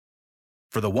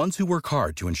For the ones who work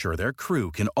hard to ensure their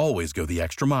crew can always go the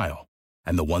extra mile,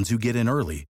 and the ones who get in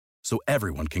early so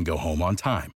everyone can go home on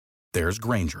time, there's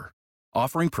Grainger,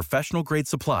 offering professional-grade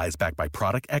supplies backed by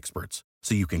product experts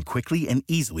so you can quickly and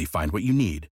easily find what you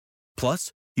need.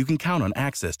 Plus, you can count on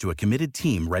access to a committed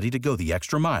team ready to go the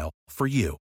extra mile for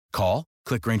you. Call,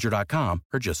 click Grainger.com,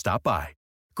 or just stop by.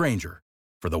 Grainger,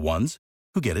 for the ones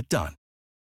who get it done.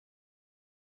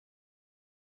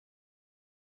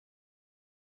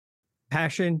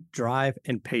 Passion, drive,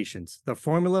 and patience. The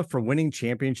formula for winning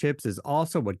championships is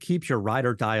also what keeps your ride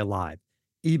or die alive.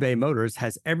 eBay Motors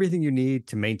has everything you need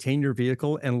to maintain your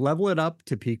vehicle and level it up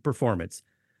to peak performance.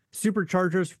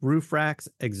 Superchargers, roof racks,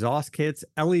 exhaust kits,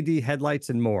 LED headlights,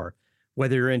 and more.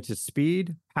 Whether you're into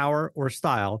speed, power, or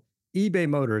style, eBay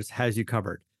Motors has you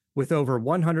covered. With over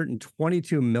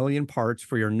 122 million parts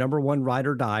for your number one ride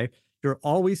or die, you'll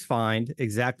always find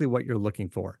exactly what you're looking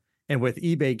for. And with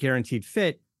eBay Guaranteed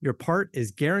Fit, your part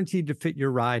is guaranteed to fit your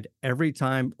ride every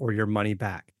time or your money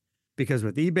back. Because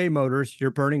with eBay Motors, you're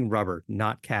burning rubber,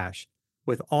 not cash.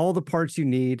 With all the parts you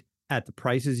need at the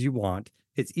prices you want,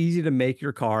 it's easy to make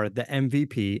your car the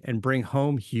MVP and bring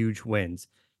home huge wins.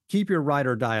 Keep your ride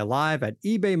or die alive at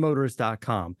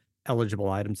ebaymotors.com.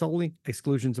 Eligible items only.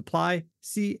 Exclusions apply.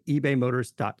 See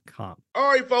ebaymotors.com.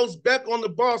 All right, folks, back on the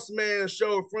Boss Man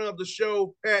Show. In front of the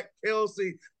show, Pat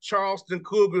Kelsey, Charleston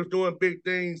Cougars doing big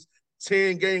things.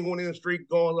 10-game winning streak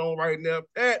going on right now.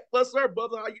 Pat, what's up,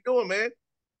 brother? How you doing, man?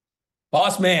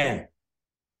 Boss Man.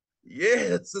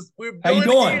 Yes, we're doing How you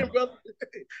doing, again, brother?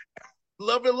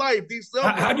 Loving life.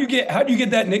 How'd you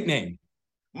get that nickname?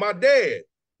 My dad.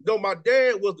 My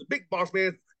dad was the big boss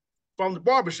man from the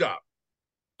barbershop.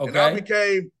 Okay. And I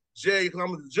became Jay, because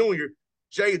I'm the junior,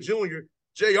 Jay Jr.,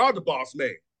 JR the boss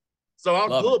man. So I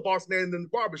was a little boss man in the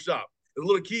barbershop. The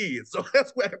little kids. So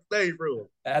that's where I stayed from.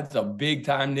 That's a big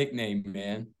time nickname,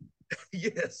 man.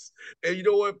 Yes. And you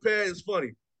know what, Pat? It's funny.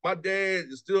 My dad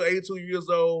is still 82 years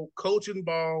old, coaching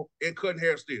ball and cutting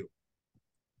hair still.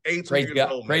 82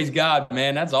 years old. Praise God,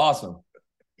 man. That's awesome.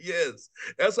 Yes.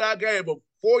 That's how I got him. But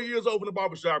 4 years old in the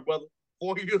barbershop, brother.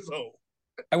 4 years old.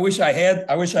 I wish I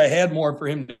had more for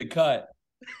him to cut.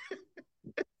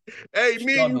 Hey,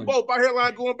 me and you both, our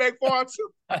hairline going back far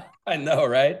too. I know,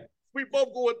 right? We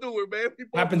both going through it, man.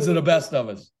 Happens to the best of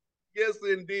us. Yes,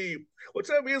 indeed. Well,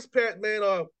 tell me this, Pat, man.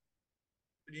 Now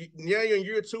you're in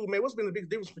year two, man. What's been the big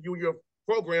difference for you and your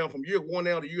program from year one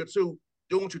now to year two,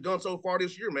 doing what you've done so far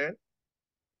this year, man?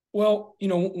 Well,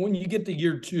 when you get to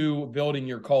year two, building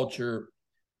your culture,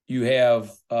 you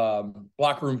have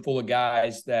locker room full of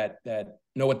guys that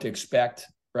know what to expect,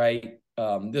 right?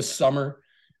 This summer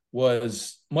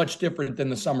was much different than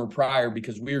the summer prior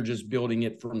because we were just building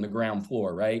it from the ground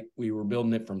floor, right? We were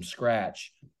building it from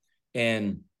scratch.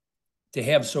 And to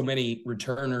have so many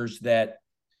returners that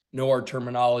know our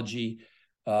terminology,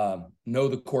 know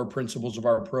the core principles of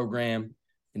our program,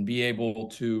 and be able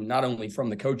to, not only from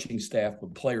the coaching staff,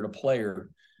 but player to player,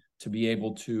 to be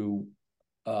able to,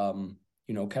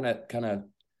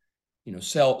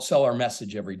 sell our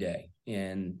message every day.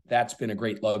 And that's been a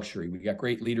great luxury. We got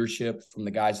great leadership from the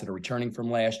guys that are returning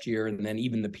from last year. And then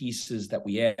even the pieces that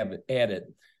we have added,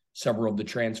 several of the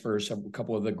transfers, a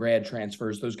couple of the grad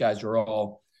transfers, those guys are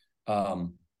all,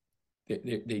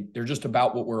 they're just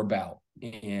about what we're about.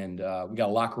 And we got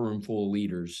a locker room full of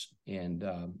leaders. And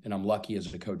I'm lucky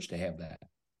as a coach to have that.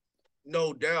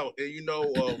 No doubt. And,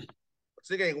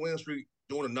 6-game win streak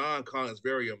doing a non-con is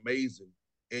very amazing.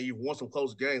 And you've won some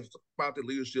close games. About the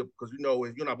leadership, because and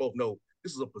you and I both know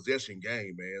this is a possession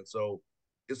game, man. So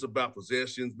it's about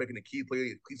possessions, making the key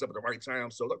play, cleats up at the right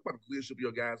time. So talk about the leadership of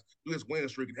your guys, do this winning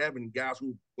streak, and having guys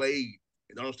who played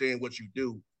and understand what you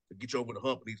do to get you over the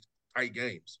hump in these tight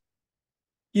games.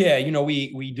 Yeah,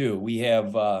 we do. We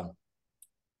have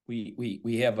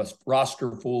we have a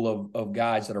roster full of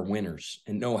guys that are winners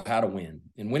and know how to win.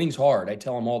 And winning's hard. I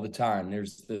tell them all the time.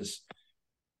 There's this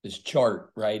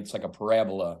chart, right? It's like a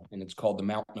parabola, and it's called the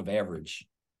mountain of average,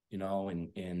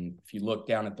 and if you look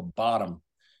down at the bottom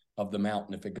of the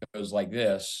mountain, if it goes like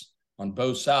this, on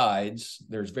both sides,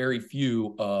 there's very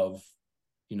few of,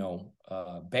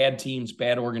 bad teams,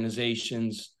 bad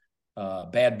organizations,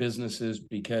 bad businesses,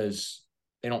 because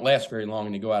they don't last very long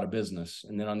and they go out of business.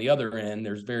 And then on the other end,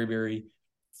 there's very, very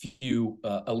few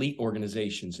elite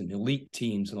organizations and elite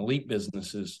teams and elite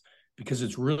businesses, because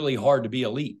it's really hard to be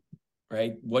elite.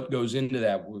 Right? What goes into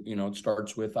that? It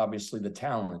starts with obviously the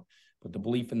talent, but the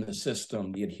belief in the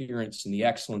system, the adherence and the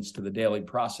excellence to the daily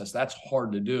process, that's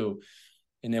hard to do.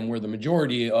 And then where the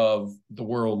majority of the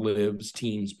world lives,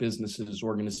 teams, businesses,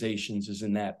 organizations, is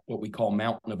in that what we call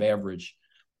mountain of average.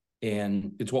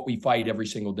 And it's what we fight every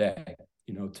single day.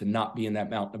 to not be in that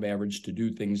mountain of average, to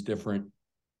do things different.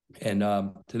 And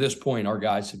to this point, our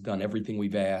guys have done everything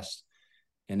we've asked,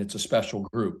 and it's a special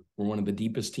group. We're one of the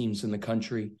deepest teams in the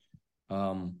country.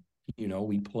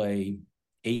 We play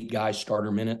 8 guys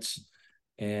starter minutes,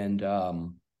 and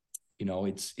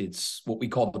it's what we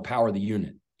call the power of the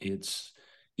unit. It's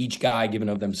each guy giving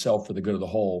of themselves for the good of the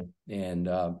whole, and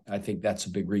I think that's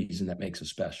a big reason that makes us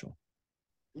special.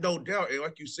 No doubt, and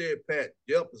like you said, Pat,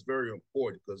 depth is very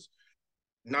important because,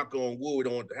 knock on wood, we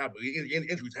don't want it to happen.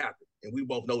 Injuries happen, and we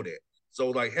both know that.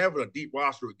 So, like, having a deep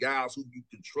roster of guys who you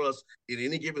can trust at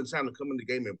any given time to come in the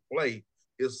game and play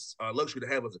is a luxury to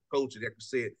have as a coach. And like you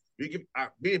said,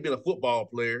 being a football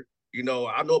player, I know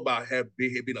about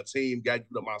being a team guy,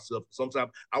 giving up myself.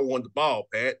 Sometimes I wanted the ball,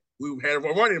 Pat. We had a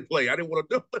running play. I didn't want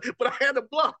to do it, but I had to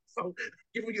block. So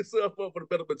giving yourself up for the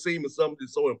better of the team is something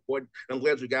that's so important. I'm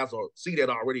glad you guys see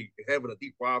that already, having a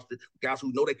deep roster, guys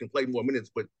who know they can play more minutes,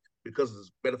 but because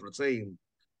it's better for the team,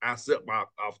 I accept my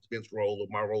off the bench role or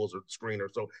my role as a screener.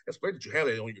 So it's great that you have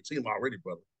it on your team already,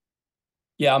 brother.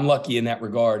 Yeah, I'm lucky in that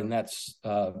regard, and that's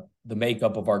the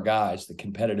makeup of our guys, the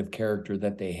competitive character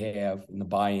that they have, and the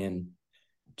buy-in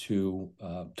to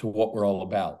what we're all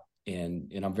about.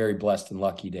 And I'm very blessed and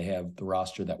lucky to have the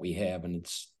roster that we have, and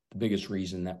it's the biggest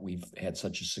reason that we've had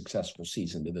such a successful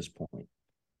season to this point.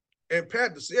 And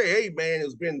Pat, the CAA, man,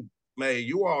 has been, man,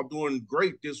 you all doing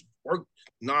great this work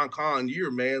non-con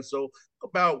year, man. So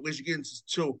about when you get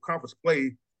into conference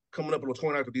play coming up on the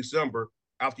 29th of December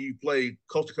after you play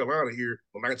Coastal Carolina here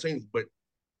on 19th, but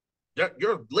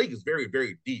your league is very,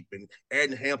 very deep, and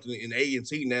adding Hampton and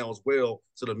A&T now as well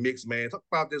to the mix, man. Talk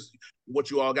about this,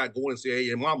 what you all got going in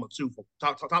CAA and Mama too, from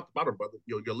top to bottom, brother,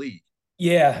 your league.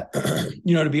 Yeah,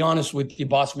 to be honest with you,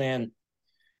 boss man,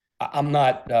 I'm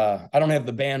not. I don't have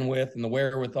the bandwidth and the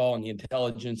wherewithal and the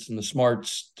intelligence and the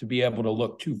smarts to be able to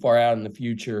look too far out in the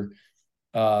future,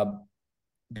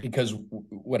 because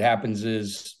what happens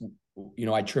is,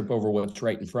 I trip over what's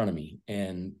right in front of me,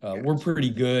 and we're pretty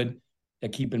good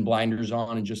at keeping blinders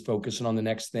on and just focusing on the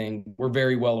next thing. We're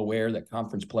very well aware that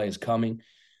conference play is coming.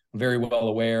 I'm very well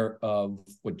aware of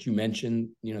what you mentioned,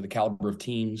 the caliber of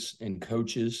teams and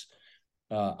coaches.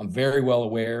 I'm very well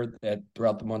aware that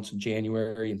throughout the months of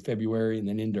January and February and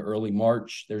then into early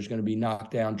March, there's going to be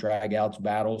knockdown, drag-outs,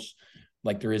 battles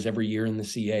like there is every year in the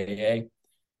CAA.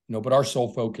 But our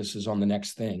sole focus is on the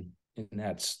next thing, and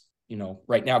that's,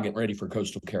 right now getting ready for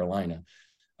Coastal Carolina.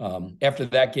 After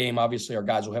that game, obviously, our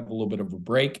guys will have a little bit of a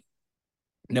break,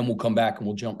 and then we'll come back and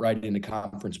we'll jump right into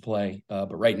conference play.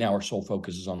 But right now, our sole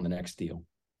focus is on the next deal.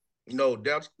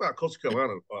 That's about Coastal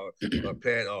Carolina,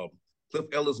 Pat. Cliff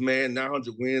Ellis, man,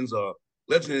 900 wins,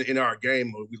 legend in our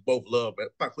game. We both love. But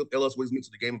about Cliff Ellis, what he's meant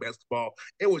to the game of basketball,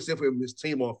 and what's for his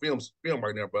team on film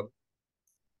right now, brother.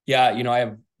 Yeah, I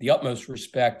have the utmost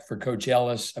respect for Coach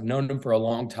Ellis. I've known him for a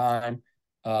long time.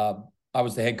 I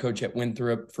was the head coach at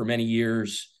Winthrop for many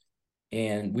years,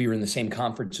 and we were in the same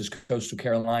conference as Coastal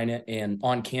Carolina, and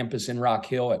on campus in Rock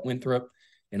Hill at Winthrop,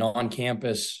 and on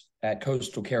campus at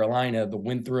Coastal Carolina, the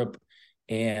Winthrop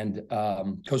and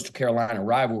Coastal Carolina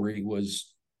rivalry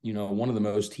was, one of the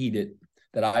most heated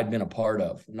that I'd been a part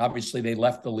of. And obviously they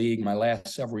left the league my last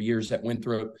several years at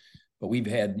Winthrop, but we've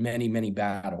had many, many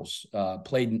battles.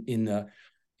 Played in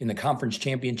the conference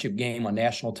championship game on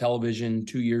national television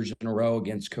 2 years in a row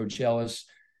against Coach Ellis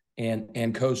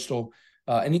and Coastal.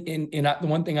 And the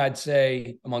one thing I'd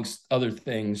say, amongst other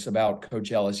things about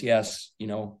Coach Ellis, yes,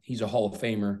 he's a Hall of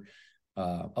Famer,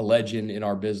 a legend in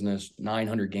our business,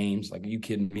 900 games. Like, are you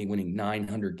kidding me? Winning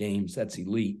 900 games, that's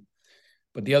elite.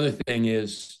 But the other thing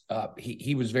is,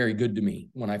 he was very good to me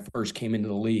when I first came into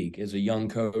the league as a young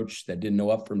coach that didn't know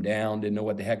up from down, didn't know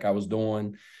what the heck I was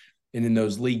doing. And in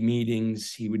those league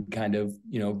meetings, he would kind of,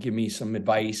 give me some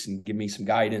advice and give me some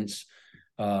guidance.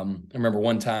 I remember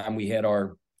one time we had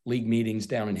our league meetings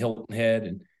down in Hilton Head,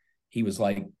 and he was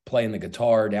like playing the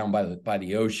guitar down by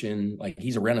the ocean. Like,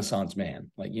 he's a Renaissance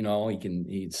man. Like,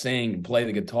 he'd sing and play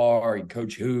the guitar, he'd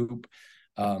coach hoop.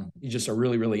 He's just a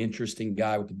really, really interesting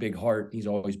guy with a big heart. He's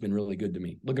always been really good to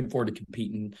me. Looking forward to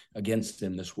competing against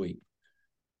him this week.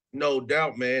 No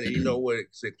doubt, man. And you know what?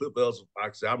 Said Cliff Ellis,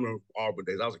 like I said, I remember Auburn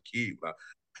days. I was a kid.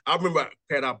 I remember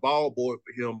I had a ball boy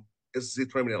for him as a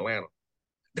city tournament in Atlanta.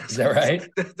 Is that right?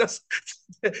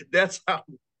 That's how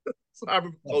I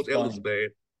remember Coach Ellis, man.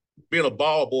 Being a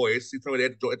ball boy at city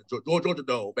tournament at the Georgia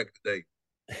Dome back in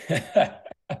the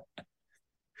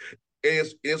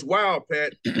day. It's wild,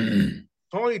 Pat.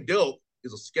 Tony Delk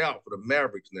is a scout for the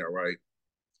Mavericks now, right?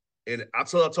 And I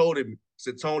told him,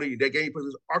 said, Tony, that game for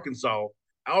Arkansas,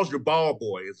 I was your ball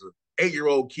boy as an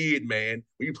 8-year-old kid, man.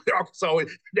 When you play Arkansas,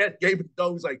 that game,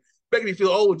 he's like, making me feel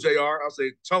old, JR. I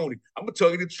say, Tony, I'm gonna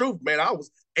tell you the truth, man. I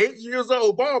was 8 years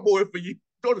old, ball boy for you,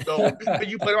 Georgia Dome, when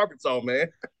you played Arkansas, man.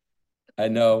 I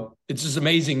know. It's just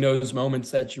amazing those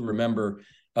moments that you remember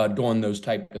doing those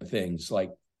type of things.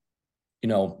 Like,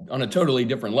 on a totally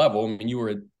different level. I mean, you were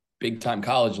at big time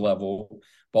college level,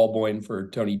 ball boying for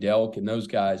Tony Delk and those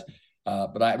guys.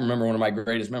 But I remember one of my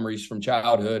greatest memories from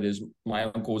childhood is my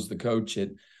uncle was the coach at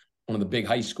one of the big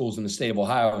high schools in the state of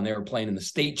Ohio, and they were playing in the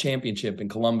state championship in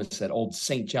Columbus at old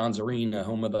St. John's Arena,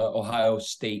 home of the Ohio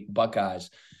State Buckeyes.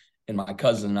 And my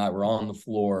cousin and I were on the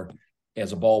floor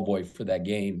as a ball boy for that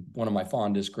game. One of my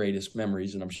fondest, greatest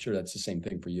memories, and I'm sure that's the same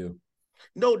thing for you.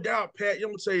 No doubt, Pat. I'm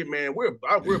gonna tell you, man,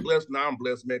 we're blessed now. I'm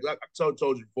blessed, man. Like I told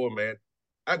you before, man.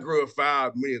 I grew up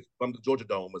 5 minutes from the Georgia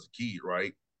Dome as a kid,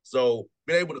 right? So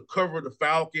being able to cover the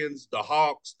Falcons, the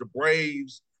Hawks, the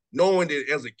Braves, knowing that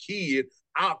as a kid,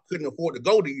 I couldn't afford to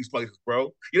go to these places,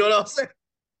 bro. You know what I'm saying?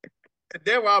 And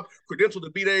then I'm credentialed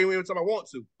to be there every time I want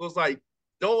to. So it's like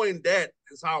knowing that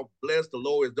is how blessed the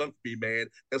Lord has done for me, man.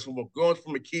 That's from going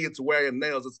from a kid to where I am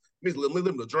now. It means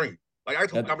living the dream. Like I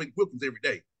talk Dominique Wilkins every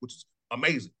day, which is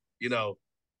amazing,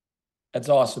 That's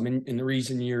awesome. And the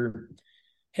reason you're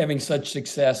having such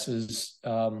success is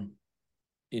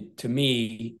to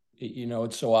me,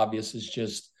 it's so obvious. It's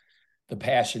just the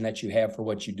passion that you have for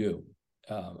what you do.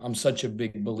 I'm such a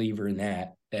big believer in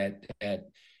that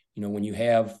when you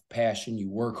have passion, you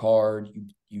work hard,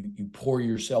 you pour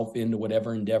yourself into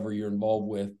whatever endeavor you're involved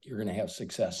with, you're going to have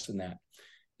success in that.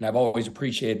 And I've always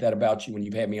appreciated that about you. When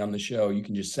you've had me on the show, you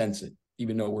can just sense it.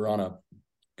 Even though we're on a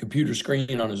computer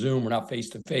screen, on a Zoom, we're not face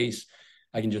to face,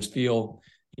 I can just feel,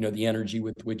 the energy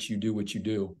with which you do what you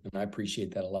do. And I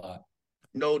appreciate that a lot.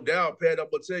 No doubt, Pat. I'm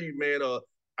going to tell you, man,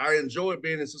 I enjoyed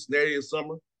being in Cincinnati in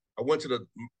summer. I went to the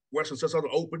Western Southern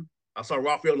Open. I saw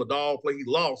Rafael Nadal play. He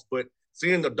lost, but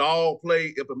seeing Nadal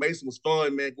play Ilya Mason was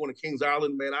fun, man. Going to Kings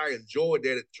Island, man, I enjoyed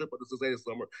that trip up to Cincinnati this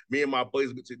summer. Me and my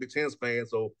buddies, big Tennis fans.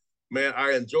 So, man,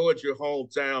 I enjoyed your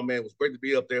hometown, man. It was great to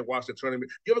be up there and watch that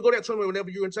tournament. You ever go to that tournament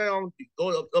whenever you're in town? You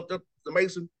go up to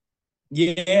Mason?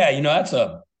 Yeah, that's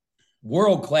a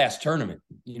world-class tournament.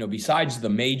 Besides the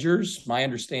majors, my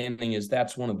understanding is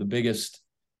that's one of the biggest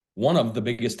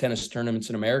tennis tournaments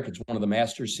in America. It's one of the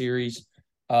Masters series.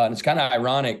 And it's kind of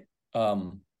ironic.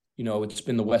 It's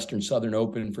been the Western Southern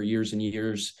Open for years and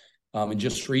years. And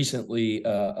just recently,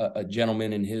 a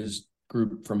gentleman in his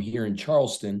group from here in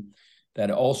Charleston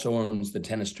that also owns the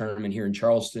tennis tournament here in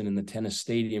Charleston and the tennis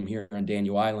stadium here on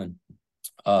Daniel Island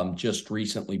just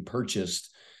recently purchased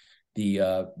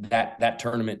that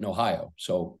tournament in Ohio.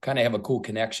 So kind of have a cool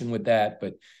connection with that,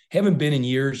 but haven't been in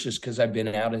years just because I've been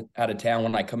out of town.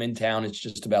 When I come in town, it's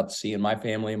just about seeing my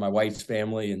family and my wife's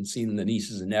family and seeing the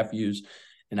nieces and nephews.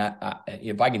 And I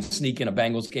if I can sneak in a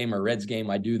Bengals game or a Reds game,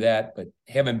 I do that, but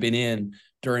haven't been in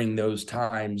during those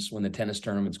times when the tennis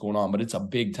tournament's going on. But it's a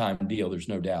big time deal. There's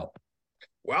no doubt.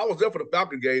 Well, I was there for the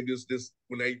Falcon game this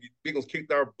when they Bengals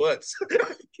kicked our butts.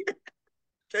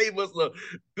 Gave us a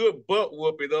good butt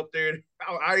whooping up there.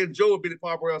 I enjoyed being at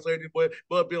Paul Brown Stadium,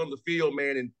 but being on the field,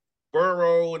 man, and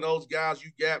Burrow and those guys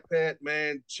you got, Pat,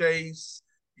 man, Chase,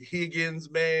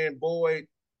 Higgins, man, Boyd,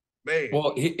 man.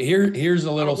 Well, here's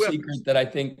a little secret that I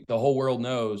think the whole world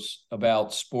knows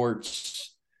about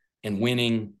sports and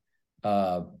winning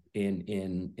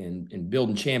in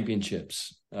building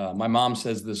championships. My mom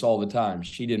says this all the time.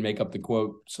 She didn't make up the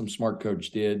quote. Some smart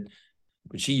coach did.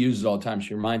 But she uses it all the time.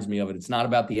 She reminds me of it. It's not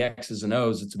about the X's and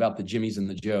O's. It's about the Jimmies and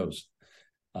the Joes.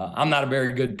 I'm not a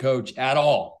very good coach at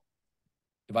all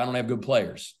if I don't have good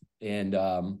players. And,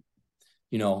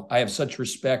 I have such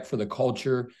respect for the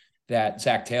culture that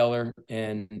Zach Taylor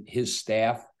and his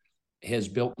staff has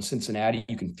built in Cincinnati.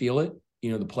 You can feel it.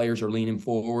 The players are leaning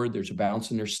forward. There's a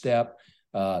bounce in their step.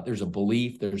 There's a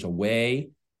belief. There's a way.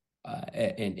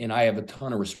 And I have a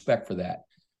ton of respect for that.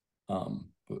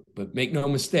 But make no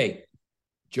mistake,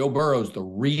 Joe Burrow's the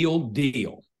real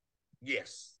deal.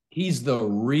 Yes. He's the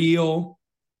real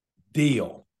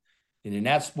deal. And in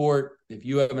that sport, if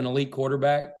you have an elite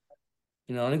quarterback,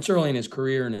 and it's early in his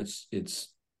career and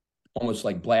it's almost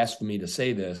like blasphemy to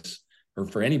say this or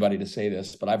for anybody to say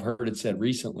this, but I've heard it said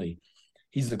recently,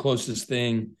 he's the closest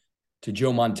thing to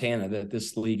Joe Montana that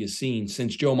this league has seen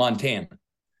since Joe Montana.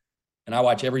 And I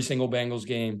watch every single Bengals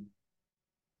game.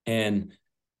 And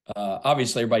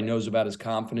obviously, everybody knows about his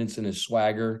confidence and his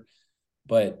swagger,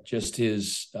 but just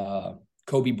his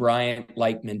Kobe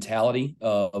Bryant-like mentality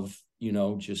of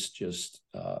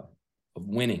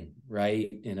winning,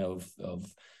 right? And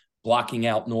of blocking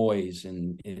out noise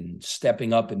and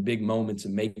stepping up in big moments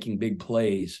and making big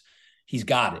plays. He's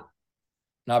got it.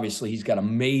 And obviously, he's got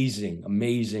amazing,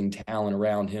 amazing talent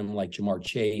around him like Jamar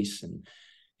Chase and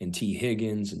and T.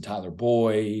 Higgins and Tyler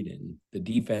Boyd, and the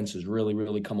defense has really,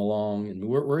 really come along. And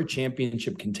we're a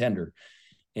championship contender,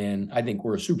 and I think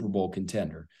we're a Super Bowl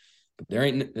contender.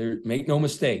 But make no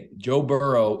mistake, Joe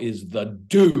Burrow is the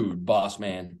dude, boss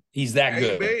man. He's that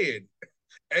good.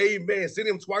 Amen. Seen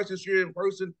him twice this year in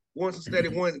person, once in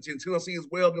Cincinnati, one in Tennessee as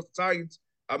well against the Titans.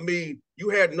 I mean, you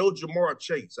had no Jamar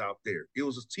Chase out there. It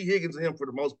was just T. Higgins and him for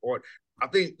the most part. I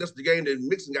think that's the game that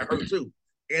Mixon got hurt too.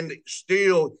 And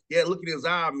still, look at his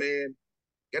eye, man.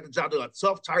 Got the job to a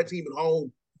tough, tight team at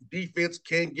home. Defense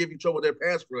can't give you trouble with their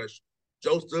pass rush.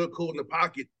 Joe stood cool in the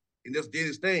pocket and just did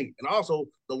his thing. And also,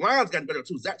 the line's gotten better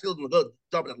too. Zach Taylor's done a good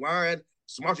job at the line.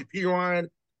 Samaje Perine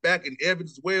back in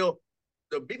Evans as well.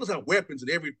 The Bengals have weapons in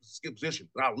every skill position,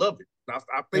 and I love it.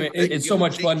 I think it's so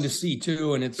much fun to see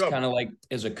too, and it's kind of like,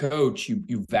 as a coach,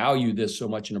 you value this so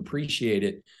much and appreciate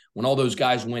it. When all those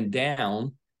guys went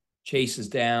down, Chase is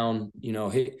down,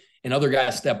 and other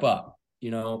guys step up.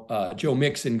 Joe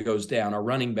Mixon goes down, our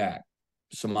running back.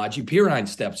 Samaje Perine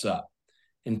steps up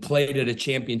and played at a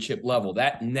championship level.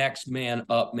 That next man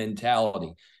up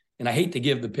mentality. And I hate to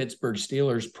give the Pittsburgh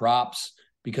Steelers props,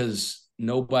 because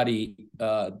nobody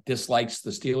dislikes the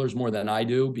Steelers more than I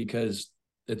do, because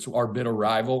it's our bitter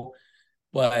rival.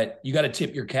 But you got to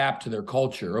tip your cap to their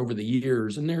culture over the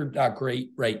years. And they're not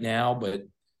great right now, but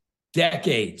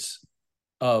decades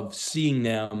of seeing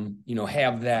them,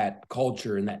 have that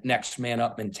culture and that next man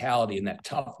up mentality and that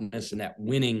toughness and that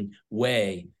winning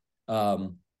way.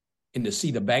 And to see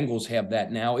the Bengals have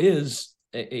that now is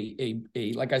a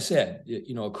like I said,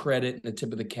 a credit and a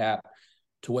tip of the cap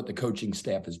to what the coaching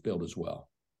staff has built as well.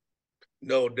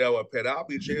 No doubt, Pat. I'll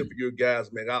be cheering for your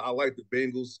guys, man. I like the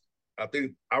Bengals. I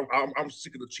think I'm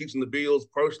sick of the Chiefs and the Bills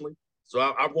personally. So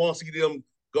I want to see them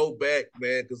go back,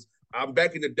 man, because I'm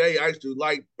back in the day. I used to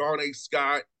like Darnay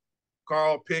Scott,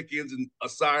 Carl Pickens, and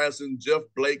Asias and Jeff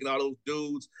Blake and all those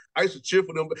dudes. I used to cheer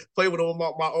for them, play with them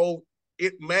on my old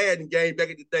Madden game back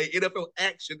in the day, NFL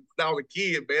action when I was a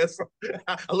kid, man. So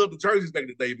I love the jerseys back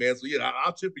in the day, man. So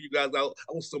I'll cheer for you guys. I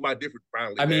want somebody different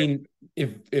finally. I mean,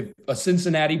 if a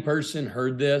Cincinnati person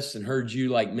heard this and heard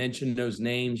you mention those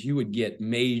names, you would get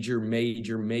major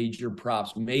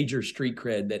props, major street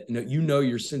cred that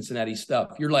your Cincinnati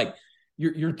stuff.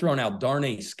 You're throwing out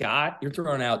Darnay Scott, you're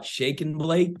throwing out Shaken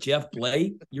Blake, Jeff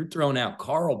Blake, you're throwing out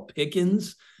Carl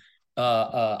Pickens.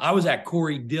 I was at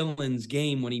Corey Dillon's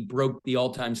game when he broke the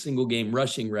all-time single game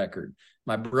rushing record.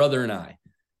 My brother and I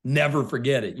never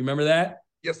forget it. You remember that?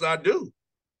 Yes, I do.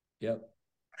 Yep.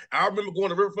 I remember going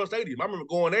to Riverfront Stadium. I remember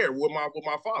going there with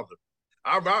my father.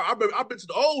 I've been to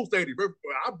the old stadium.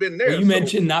 I've been there. Well, you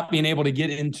mentioned not being able to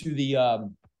get into the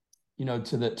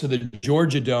to the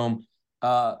Georgia Dome.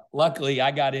 Luckily, I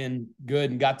got in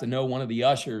good and got to know one of the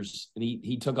ushers, and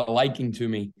he took a liking to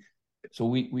me. So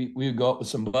we would go up with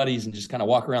some buddies and just kind of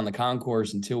walk around the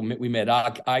concourse until we made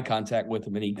eye contact with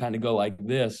him, and he'd kind of go like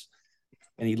this,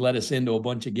 and he'd let us into a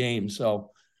bunch of games.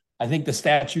 So I think the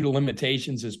statute of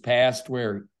limitations is passed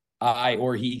where I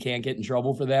or he can't get in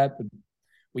trouble for that. But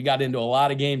we got into a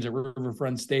lot of games at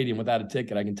Riverfront Stadium without a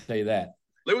ticket, I can tell you that.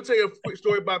 Let me tell you a quick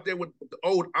story about that with the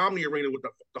old Omni Arena with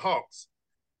the Hawks.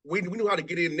 We knew how to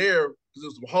get in there because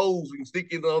there's some holes we can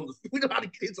sneak in. We know how to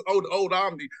get into old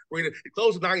Omni Arena. It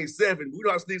closed in 97. We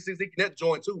know how to sneak in that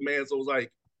joint too, man. So it was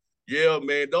like, yeah,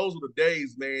 man, those were the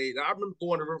days, man. I remember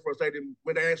going to Riverfront Stadium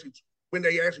when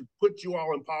they actually put you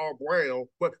all in Paul Brown.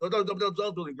 But those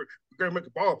building Gary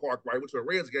Metcalf Ballpark, right, which was a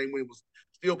Reds game when it was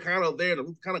still kind of there and the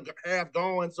roof kind of half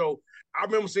gone. So I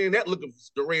remember seeing that look of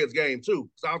the Reds game too,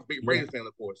 because I was a big Reds fan,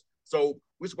 of course. So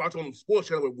we used to watch on the sports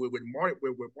channel with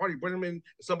Marty Brennaman and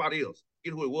somebody else.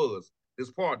 Get who it was,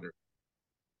 his partner.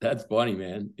 That's funny,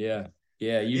 man. Yeah.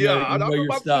 I know your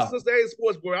about stuff. Cincinnati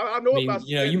sports, boy. I know about.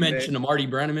 You mentioned the Marty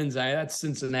Brennamans. That's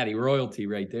Cincinnati royalty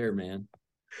right there, man.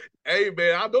 Hey,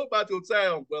 man, I know about your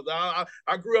town, brother.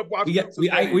 I grew up watching.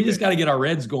 We just got to get our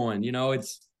Reds going.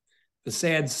 It's the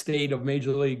sad state of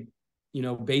Major League,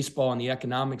 baseball and the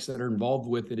economics that are involved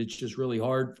with it. It's just really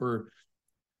hard for,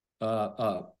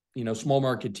 small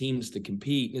market teams to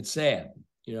compete. It's sad,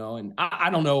 and I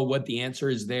don't know what the answer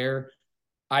is there.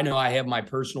 I know I have my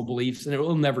personal beliefs, and it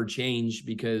will never change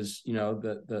because,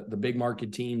 the big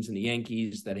market teams and the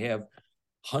Yankees that have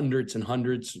hundreds and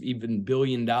hundreds, even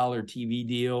billion-dollar TV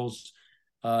deals,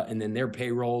 and then their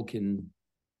payroll can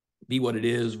be what it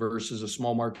is versus a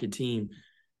small market team.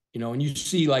 And you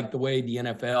see the way the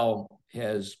NFL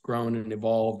has grown and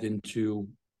evolved into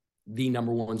the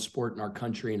number one sport in our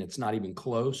country, and it's not even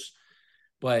close.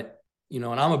 But and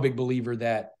I'm a big believer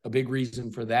that a big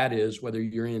reason for that is whether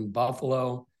you're in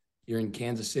Buffalo, you're in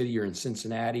Kansas City, you're in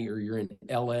Cincinnati, or you're in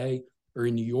LA or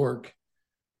in New York,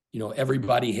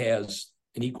 everybody has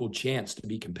an equal chance to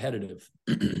be competitive.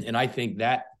 And I think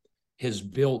that has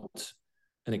built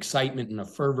an excitement and a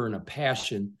fervor and a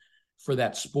passion for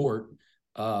that sport.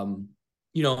 And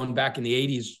back in the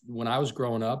 80s when I was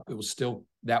growing up, it was still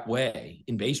that way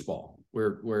in baseball,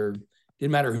 where it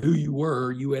didn't matter who you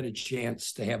were, you had a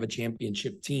chance to have a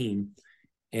championship team.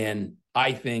 And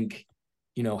I think,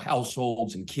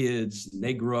 households and kids, and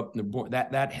they grew up in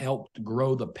that helped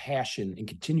grow the passion and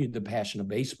continued the passion of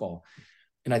baseball.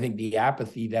 And I think the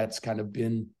apathy that's kind of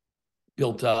been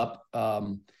built up,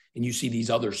 and you see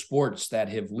these other sports that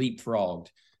have leapfrogged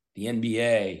the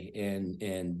NBA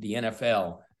and the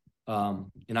NFL.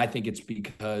 And I think it's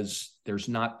because there's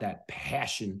not that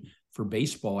passion for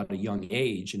baseball at a young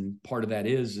age. And part of that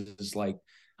is like,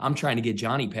 I'm trying to get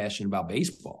Johnny passionate about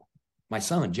baseball. My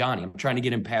son, Johnny, I'm trying to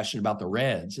get him passionate about the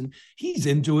Reds, and he's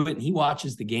into it and he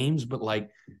watches the games, but like,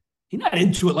 he's not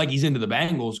into it like he's into the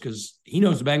Bengals, because he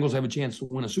knows the Bengals have a chance to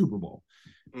win a Super Bowl.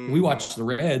 Mm-hmm. We watch the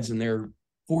Reds and they're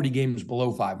 40 games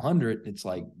below 500. It's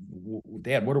like,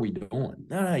 Dad, what are we doing?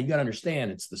 No, you got to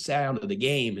understand, it's the sound of the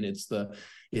game, and it's the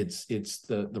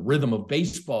rhythm of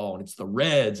baseball, and it's the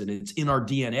Reds, and it's in our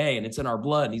DNA, and it's in our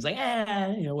blood. And he's like,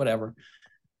 whatever.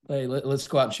 Hey, let's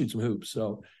go out and shoot some hoops.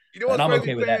 So, and I'm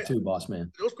okay with that too, boss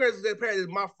man. It was crazy that Pat,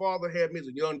 my father had me as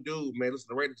a young dude, man. Listen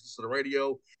to the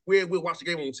radio. We'd watch the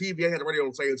game on TV. I had the radio on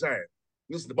the same time.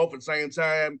 Listen to both at the same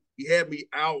time. He had me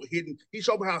out hitting. He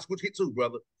showed me how to switch hit too,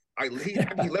 brother. I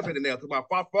left-handed now because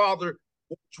my father,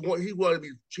 he wanted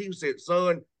me. He said,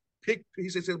 "Son, pick." He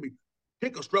said to me,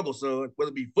 "Pick a struggle, son.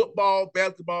 Whether it be football,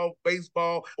 basketball,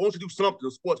 baseball. I want you to do something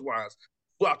sports-wise."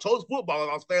 Well, I chose football.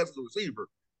 I was fast as a receiver,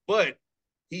 but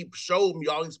he showed me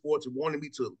all these sports and wanted me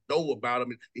to know about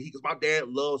them. And because my dad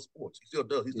loves sports, he still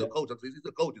does. He still coaches. He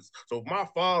still coaches. So my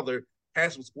father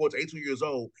has some sports. 82 years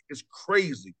old. It's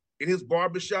crazy. In his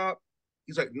barbershop,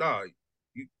 he's like, "Nah,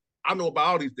 I know about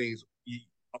all these things."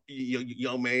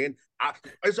 Young man. I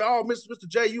said, "Oh, Mr.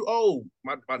 J, you old."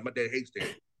 My dad hates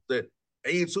that. Said,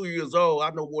 82 years old, I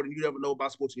know more than you ever know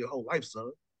about sports in your whole life,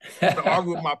 son. I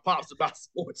argue with my pops about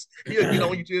sports. He'll get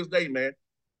on you to this day, man.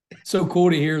 So cool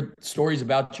to hear stories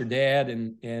about your dad,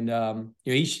 and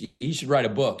he should write a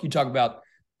book. You talk about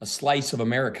a slice of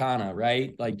Americana,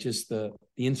 right? Like just the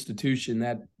institution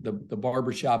that the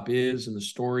barbershop is, and the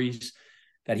stories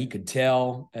that he could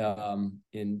tell,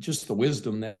 and just the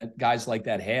wisdom that guys like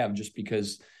that have, just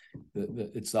because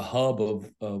it's the hub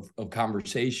of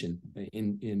conversation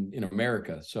in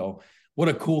America. So what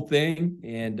a cool thing.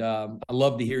 And I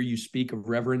love to hear you speak of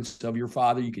reverence of your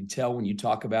father. You can tell when you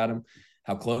talk about him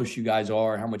how close you guys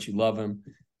are, how much you love him.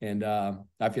 And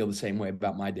I feel the same way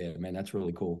about my dad, man. That's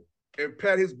really cool. And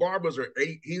Pat, his barbers are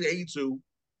he's 82.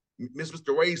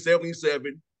 Mr. Ray,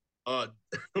 77.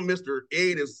 Mr.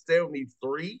 Ed is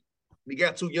 73. He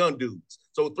got two young dudes.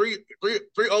 So three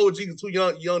OGs and two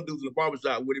young dudes in the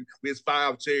barbershop with him with his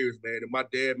 5 chairs, man. And my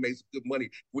dad makes good money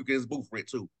with his booth rent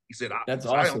too. He said, "That's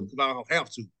awesome. I don't have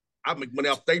to. I make money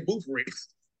off their booth rent."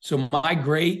 So my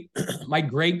great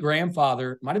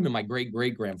grandfather, might have been my great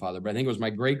grandfather, but I think it was my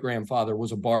great grandfather,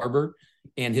 was a barber,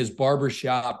 and his barber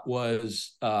shop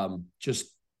was just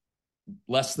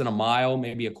less than a mile,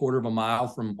 maybe a quarter of a mile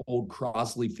from old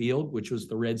Crosley Field, which was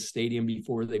the Reds stadium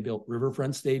before they built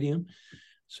Riverfront Stadium.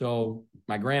 So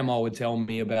my grandma would tell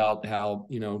me about how,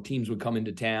 teams would come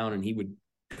into town and he would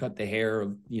cut the hair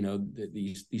of,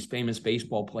 these famous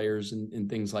baseball players and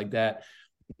things like that.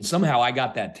 And somehow I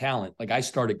got that talent. Like I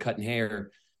started cutting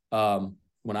hair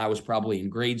when I was probably in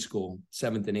grade school,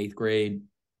 7th and 8th grade.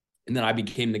 And then I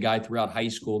became the guy throughout high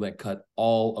school that cut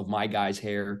all of my guys'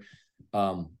 hair.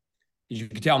 As you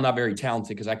can tell, I'm not very talented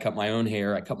because I cut my own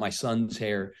hair. I cut my son's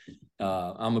hair.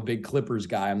 I'm a big clippers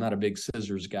guy. I'm not a big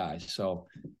scissors guy. So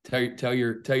tell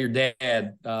your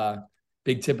dad,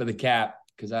 big tip of the cap,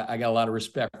 because I got a lot of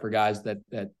respect for guys that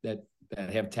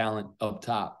have talent up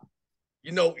top.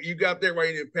 You got that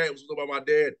right in. Pat was about my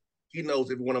dad. He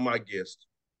knows every one of my guests.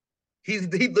 He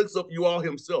looks up you all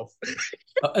himself.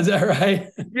 Is that right?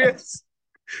 Yes.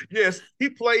 Yes, he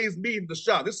plays me in the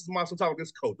shop. This is my son talking to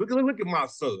this coach. Look at my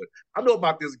son. I know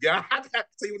about this guy. I have to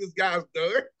see what this guy's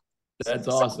done. That's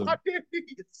awesome.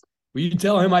 Will you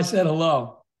tell him I said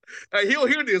hello? He'll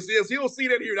hear this. Yes, he'll see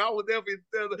that here. I will definitely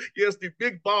yes, the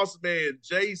big boss man,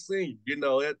 Jay Senior.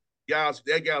 That guy's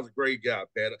a great guy,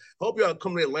 Pat. Hope y'all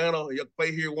come to Atlanta. Y'all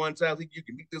play here one time. I think you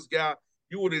can meet this guy.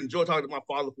 You would enjoy talking to my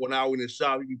father for an hour in his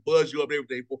shop. He can buzz you up every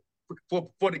day for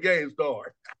the game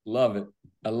start. Love it.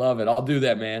 I love it. I'll do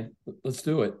that, man. Let's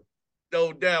do it.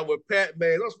 No doubt. With Pat,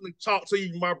 man, let's really talk to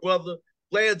you, my brother.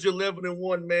 Glad you're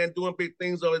 11-1, man, doing big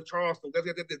things out in Charleston. Glad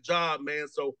you got that job, man.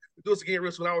 So we do this again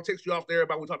real soon. I will text you off there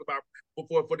about what we talked about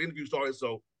before the interview started.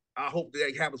 So I hope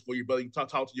that happens for you, brother. You talk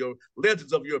to your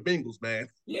legends of your Bengals, man.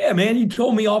 Yeah, man. You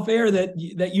told me off air that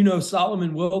you know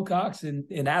Solomon Wilcox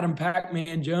and Adam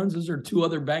Pac-Man Jones. Those are two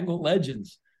other Bengal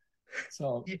legends.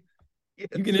 So Yes,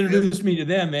 you can introduce me to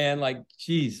them, man. Like,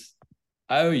 geez,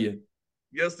 I owe you.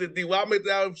 Yes, indeed. Well, I'll make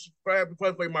that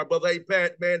for you, my brother. Hey,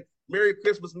 Pat, man. Merry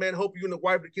Christmas, man. Hope you and the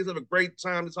wife and the kids have a great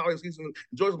time this holiday season.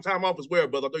 Enjoy some time off as well,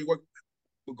 brother. I know you work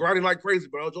grinding like crazy,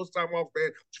 bro. Enjoy some time off, man.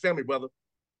 With your family, brother.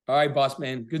 All right, boss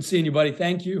man. Good seeing you, buddy.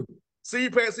 Thank you. See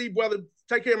you, Pat. See you, brother.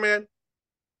 Take care, man.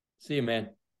 See you, man.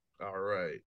 All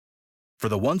right. For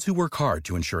the ones who work hard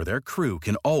to ensure their crew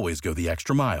can always go the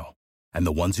extra mile, and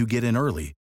the ones who get in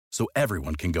early so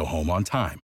everyone can go home on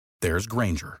time, there's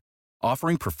Grainger,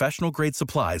 offering professional-grade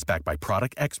supplies backed by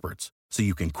product experts so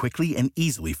you can quickly and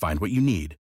easily find what you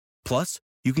need. Plus,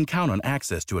 you can count on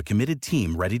access to a committed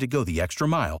team ready to go the extra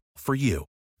mile for you.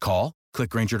 Call, click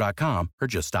Grainger.com, or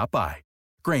just stop by.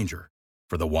 Grainger,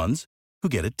 for the ones who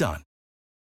get it done.